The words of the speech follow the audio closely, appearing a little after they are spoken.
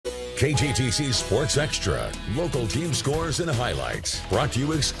KGTC Sports Extra, local team scores and highlights. Brought to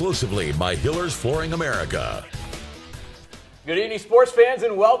you exclusively by Hillers Flooring America. Good evening, sports fans,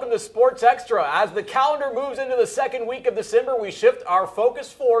 and welcome to Sports Extra. As the calendar moves into the second week of December, we shift our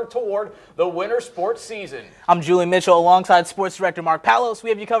focus forward toward the winter sports season. I'm Julie Mitchell alongside Sports Director Mark Palos. We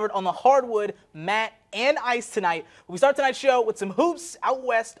have you covered on the hardwood, mat, and ice tonight. We start tonight's show with some hoops out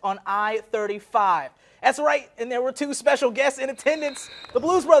west on I-35. That's right, and there were two special guests in attendance, the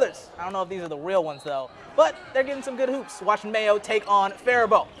Blues Brothers. I don't know if these are the real ones, though, but they're getting some good hoops. Watching Mayo take on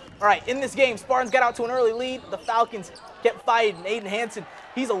Faribault. All right, in this game, Spartans got out to an early lead. The Falcons kept fighting. Aiden Hansen,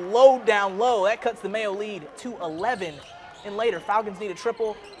 he's a low down low. That cuts the Mayo lead to 11. And later, Falcons need a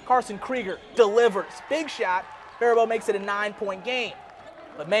triple. Carson Krieger delivers. Big shot. Faribault makes it a 9-point game.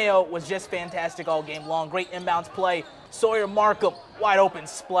 But Mayo was just fantastic all game long. Great inbounds play. Sawyer Markham, wide open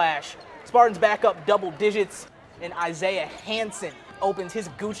splash. Spartans back up double digits, and Isaiah Hansen opens his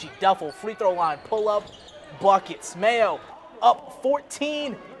Gucci duffel free throw line pull-up buckets. Mayo up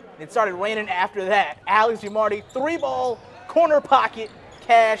 14. It started raining after that. Alex Gimardi, three-ball, corner pocket,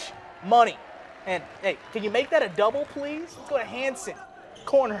 cash, money. And, hey, can you make that a double, please? Let's go to Hansen.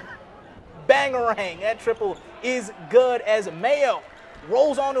 Corner. Bangarang. That triple is good as Mayo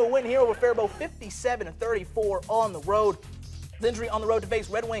rolls on to a win here over Faribault, 57-34 on the road. Injury on the road to face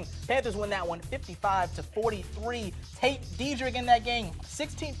Red Wing. Panthers win that one 55-43. Tate Diedrich in that game,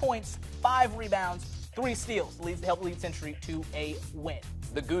 16 points, 5 rebounds, 3 steals. Helped lead Century to a win.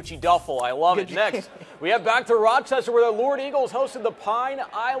 The Gucci duffel, I love it. Next, we have back to Rochester where the Lord Eagles hosted the Pine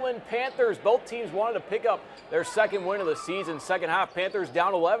Island Panthers. Both teams wanted to pick up their second win of the season. Second half, Panthers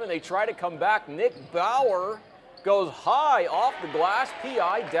down 11. They try to come back. Nick Bauer goes high off the glass,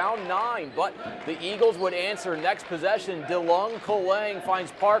 PI down 9, but the Eagles would answer next possession. DeLong Kolang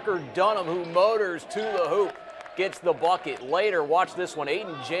finds Parker Dunham, who motors to the hoop, gets the bucket. Later, watch this one,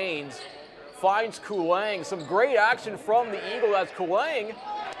 Aiden James finds Kolang. Some great action from the Eagle as Kolang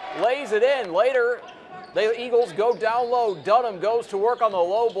lays it in. Later, the Eagles go down low. Dunham goes to work on the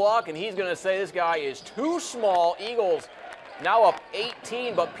low block, and he's going to say this guy is too small. Eagles now up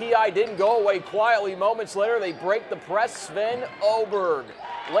 18, but PI didn't go away quietly. Moments later, they break the press. Sven Oberg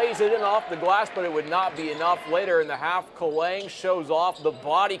lays it in off the glass, but it would not be enough. Later in the half, Kolang shows off the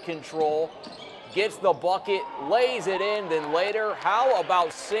body control, gets the bucket, lays it in. Then later, how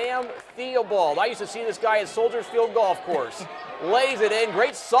about Sam Theobald? I used to see this guy at Soldiers Field Golf Course. Lays it in.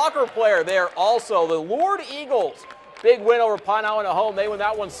 Great soccer player there also. The Lord Eagles, big win over Pine Island at home. They win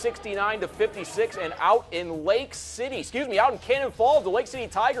that one 69-56. And out in out in Cannon Falls, the Lake City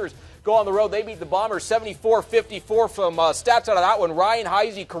Tigers go on the road. They beat the Bombers 74-54. From stats out of that one, Ryan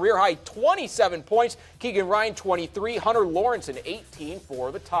Heisey, career high 27 points. Keegan Ryan 23. Hunter Lawrenson 18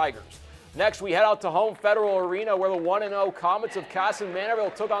 for the Tigers. Next, we head out to home Federal Arena where the 1-0 Comets of Casson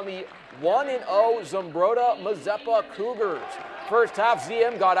Manorville took on the 1-0 Zumbrota Mazeppa Cougars. First half,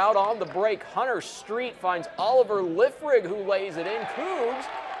 ZM got out on the break. Hunter Street finds Oliver Liffrig, who lays it in. Cougs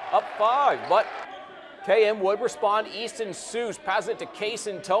up 5, but KM would respond. Easton Seuss passes it to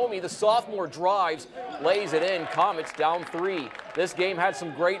Kaysen Tomey. The sophomore drives, lays it in. Comets down 3. This game had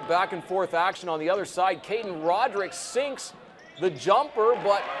some great back-and-forth action on the other side. Caden Roderick sinks the jumper,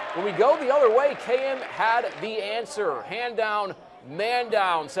 but when we go the other way, KM had the answer. Hand down, man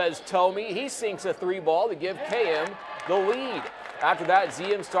down, says Tomey. He sinks a 3-ball to give KM the lead. After that,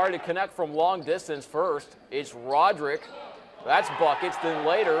 ZM started to connect from long distance. First, it's Roderick. That's buckets. Then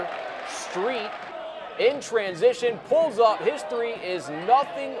later, Street in transition, pulls up. His 3 is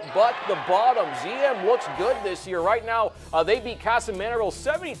nothing but the bottom. ZM looks good this year. Right now, they beat Casson Manorville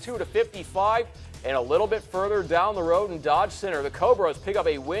 72-55. And a little bit further down the road in Dodge Center, the Cobras pick up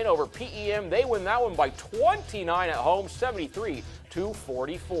a win over PEM. They win that one by 29 at home,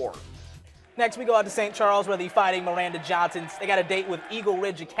 73-44. Next, we go out to St. Charles where the Fighting Miranda Johnsons, they got a date with Eagle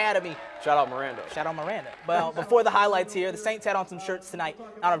Ridge Academy. Shout out Miranda. Shout out Miranda. Well, before the highlights here, the Saints had on some shirts tonight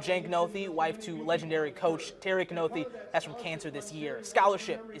in honor of Jane Canothi, wife to legendary coach Terry Canothi. That's from cancer this year.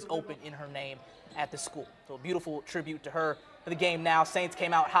 Scholarship is open in her name at the school. So a beautiful tribute to her. For the game now, Saints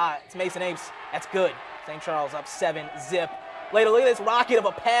came out hot. It's Mason Apes. That's good. St. Charles up 7-zip. Later, look at this rocket of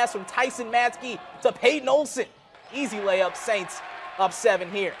a pass from Tyson Matzke to Peyton Olson. Easy layup, Saints up 7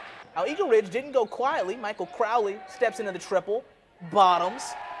 here. Now, Eagle Ridge didn't go quietly. Michael Crowley steps into the triple, bottoms.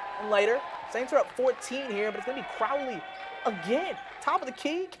 And later, Saints are up 14 here, but it's going to be Crowley again. Top of the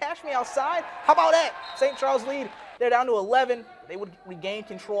key, cash me outside. How about that? St. Charles lead. They're down to 11. They would regain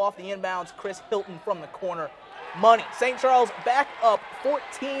control off the inbounds. Chris Hilton from the corner. Money. St. Charles back up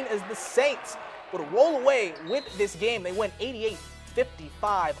 14 as the Saints would roll away with this game. They win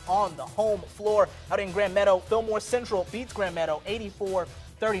 88-55 on the home floor. Out in Grand Meadow, Fillmore Central beats Grand Meadow 84-56.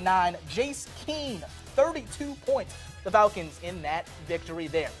 39. Jace Keene, 32 points. The Falcons in that victory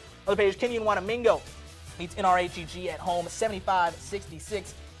there. Other page, Kenyon Wanamingo beats NRHEG at home,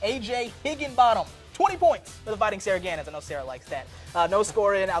 75-66. AJ Higginbottom, 20 points for the Fighting Saragannans. I know Sarah likes that. No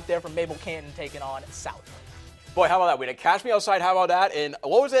score in out there from Mabel Canton taking on South. Boy, how about that? We had Catch Me Outside. How about that? And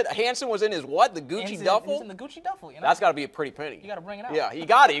what was it? Hanson was in his what? The Gucci duffel? He's in the Gucci duffel, you know? That's got to be a pretty penny. You got to bring it out. Yeah, you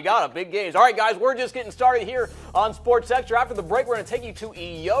got it. You got it. Big games. All right, guys, we're just getting started here on Sports Extra. After the break, we're going to take you to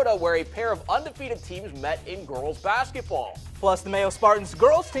Eyota, where a pair of undefeated teams met in girls basketball. Plus, the Mayo Spartans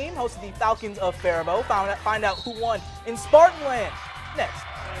girls team hosted the Falcons of Faribault. Find out who won in Spartanland next.